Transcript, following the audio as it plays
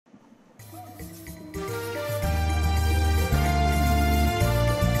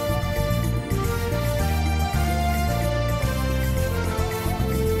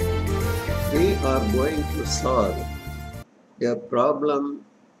are going to solve a problem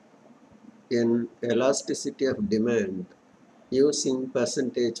in elasticity of demand using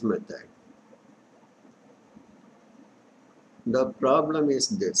percentage method. The problem is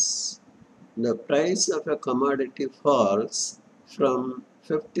this: the price of a commodity falls from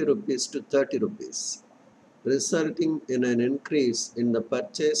 50 rupees to 30 rupees, resulting in an increase in the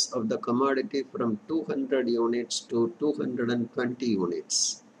purchase of the commodity from 200 units to 220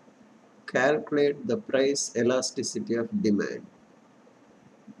 units. Calculate the price elasticity of demand.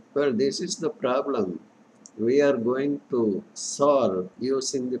 Well, this is the problem we are going to solve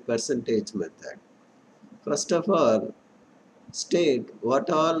using the percentage method. First of all, state what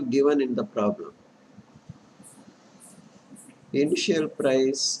all given in the problem. Initial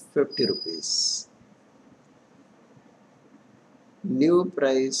price 50 rupees. New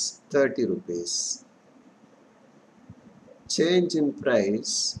price 30 rupees. Change in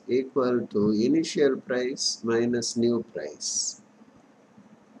price equal to initial price minus new price.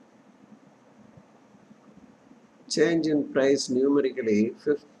 Change in price numerically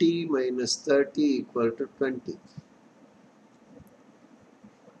 50 minus 30 equal to 20.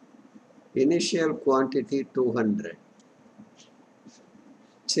 Initial quantity 200.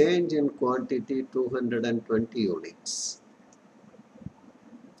 Change in quantity 220 units.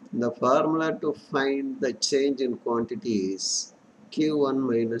 The formula to find the change in quantity is Q1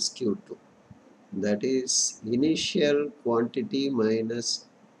 minus Q2. That is initial quantity minus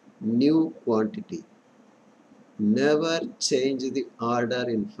new quantity. Never change the order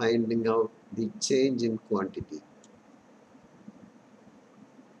in finding out the change in quantity.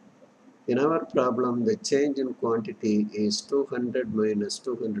 In our problem, the change in quantity is 200 minus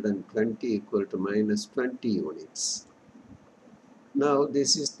 220 equal to minus 20 units. Now,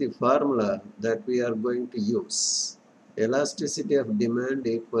 this is the formula that we are going to use. Elasticity of demand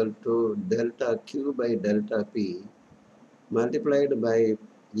equal to delta Q by delta P multiplied by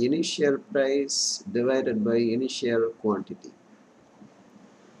initial price divided by initial quantity.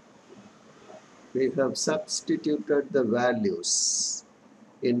 We have substituted the values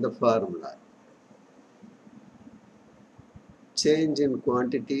in the formula. Change in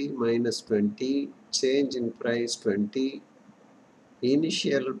quantity minus 20, change in price 20,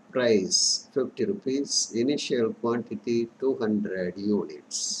 initial price 50 rupees, initial quantity 200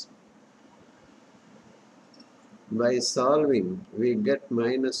 units. By solving, we get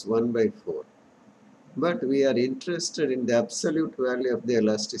minus 1 by 4. But we are interested in the absolute value of the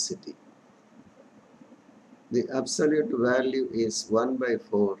elasticity. The absolute value is 1 by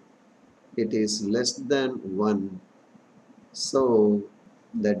 4. It is less than 1. So,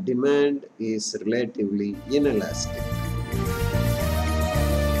 the demand is relatively inelastic.